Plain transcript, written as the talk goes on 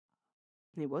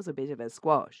It was a bit of a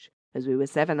squash, as we were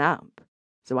 7 up,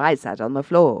 so I sat on the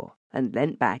floor and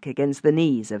leant back against the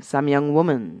knees of some young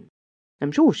woman.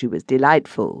 I'm sure she was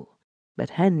delightful,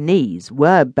 but her knees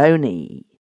were bony.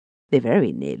 They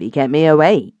very nearly kept me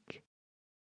awake.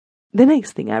 The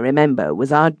next thing I remember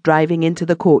was our driving into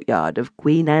the courtyard of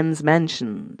Queen Anne's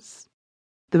mansions.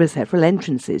 There were several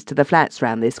entrances to the flats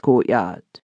round this courtyard,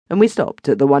 and we stopped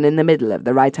at the one in the middle of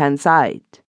the right-hand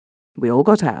side. We all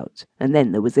got out, and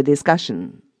then there was a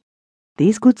discussion.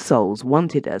 These good souls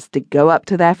wanted us to go up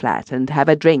to their flat and have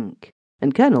a drink,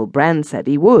 and Colonel Brand said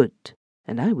he would,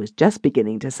 and I was just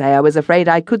beginning to say I was afraid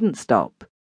I couldn't stop,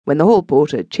 when the hall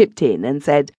porter chipped in and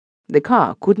said the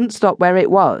car couldn't stop where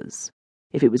it was.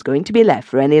 If it was going to be left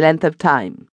for any length of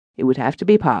time, it would have to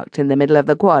be parked in the middle of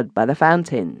the quad by the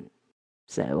fountain.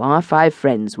 So our 5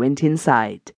 friends went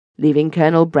inside, leaving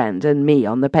Colonel Brand and me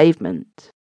on the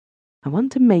pavement. I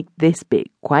want to make this bit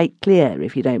quite clear,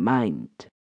 if you don't mind.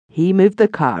 He moved the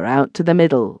car out to the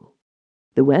middle.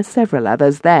 There were several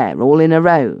others there, all in a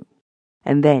row.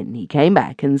 And then he came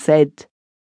back and said,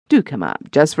 "Do come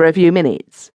up, just for a few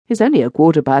minutes. It's only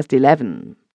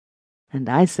 11:15. And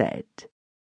I said,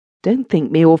 "Don't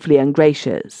think me awfully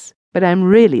ungracious, but I'm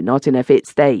really not in a fit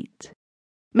state.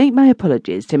 Make my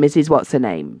apologies to Mrs.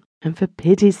 What's-her-name, and for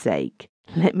pity's sake,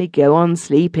 let me go on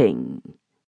sleeping."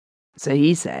 So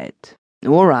he said,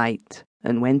 "All right,"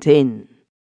 and went in.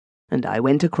 And I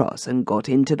went across and got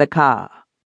into the car.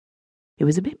 It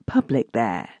was a bit public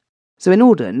there, so in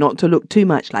order not to look too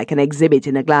much like an exhibit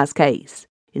in a glass case,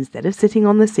 instead of sitting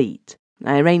on the seat,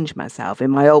 I arranged myself in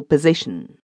my old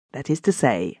position, that is to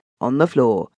say, on the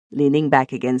floor, leaning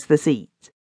back against the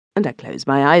seat, and I closed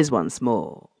my eyes once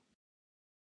more.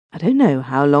 I don't know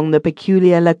how long the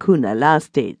peculiar lacuna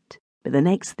lasted, but the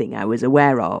next thing I was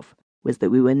aware of was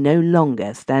that we were no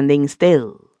longer standing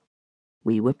still.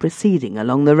 We were proceeding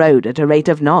along the road at a rate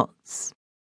of knots.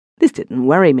 This didn't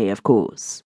worry me, of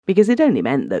course, because it only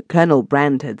meant that Colonel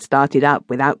Brand had started up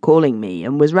without calling me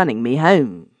and was running me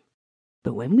home.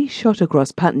 But when we shot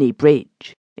across Putney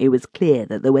Bridge, it was clear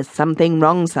that there was something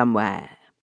wrong somewhere.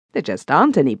 There just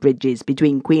aren't any bridges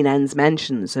between Queen Anne's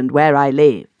mansions and where I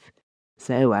live.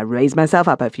 So I raised myself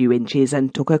up a few inches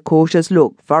and took a cautious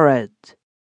look forward.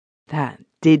 That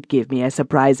did give me a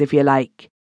surprise, if you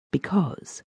like,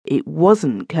 because it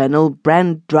wasn't Colonel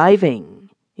Brand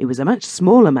driving. It was a much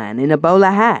smaller man in a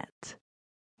bowler hat.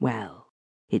 Well,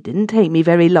 it didn't take me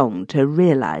very long to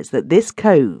realise that this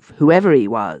cove, whoever he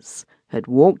was, had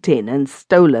walked in and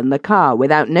stolen the car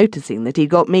without noticing that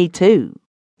he'd got me too,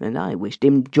 and I wished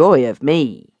him joy of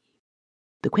me.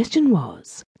 The question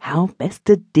was how best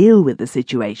to deal with the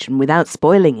situation without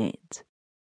spoiling it.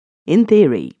 In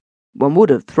theory, one would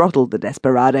have throttled the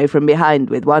desperado from behind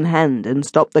with one hand and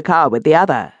stopped the car with the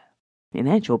other. In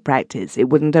actual practice, it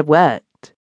wouldn't have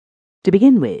worked. To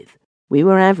begin with, we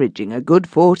were averaging a good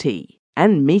 40,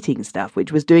 and meeting stuff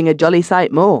which was doing a jolly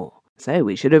sight more, so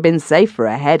we should have been safe for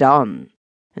a head-on.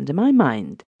 And to my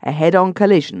mind, a head-on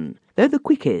collision, though the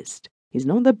quickest, is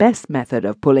not the best method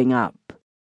of pulling up.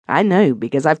 I know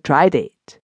because I've tried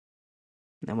it.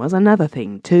 There was another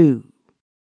thing, too.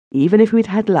 Even if we'd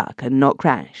had luck and not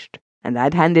crashed, and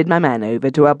I'd handed my man over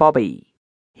to a bobby,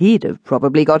 he'd have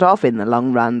probably got off in the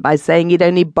long run by saying he'd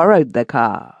only borrowed the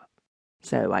car.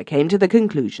 So I came to the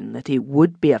conclusion that it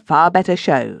would be a far better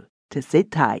show to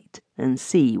sit tight and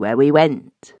see where we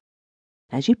went.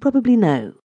 As you probably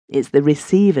know, it's the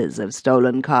receivers of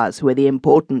stolen cars who are the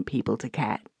important people to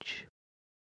catch.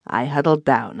 I huddled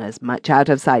down as much out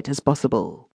of sight as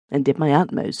possible, and did my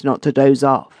utmost not to doze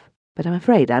off, but I'm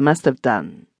afraid I must have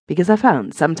done, because I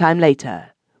found some time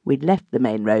later we'd left the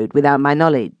main road without my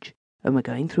knowledge, and were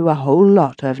going through a whole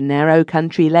lot of narrow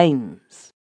country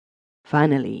lanes.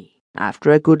 Finally,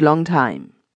 after a good long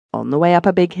time, on the way up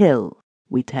a big hill,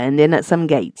 we turned in at some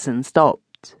gates and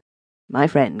stopped. My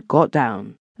friend got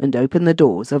down and opened the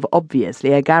doors of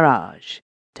obviously a garage,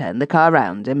 turned the car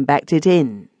round and backed it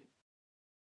in.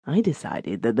 I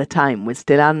decided that the time was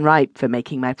still unripe for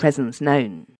making my presence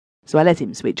known, so I let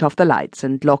him switch off the lights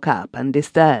and lock up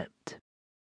undisturbed.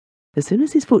 As soon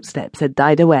as his footsteps had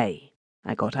died away,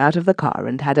 I got out of the car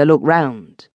and had a look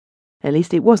round. At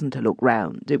least it wasn't a look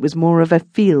round, it was more of a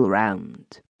feel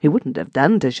round. It wouldn't have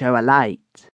done to show a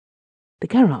light. The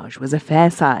garage was a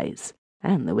fair size,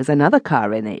 and there was another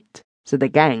car in it, so the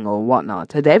gang or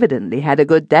whatnot had evidently had a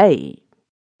good day.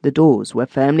 The doors were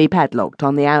firmly padlocked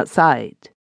on the outside,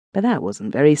 but that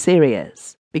wasn't very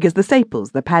serious, because the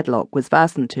staples the padlock was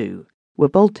fastened to were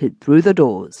bolted through the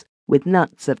doors with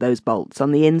nuts of those bolts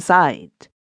on the inside.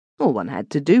 All one had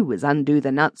to do was undo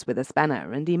the nuts with a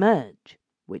spanner and emerge,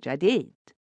 which I did.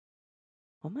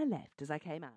 On my left as I came out,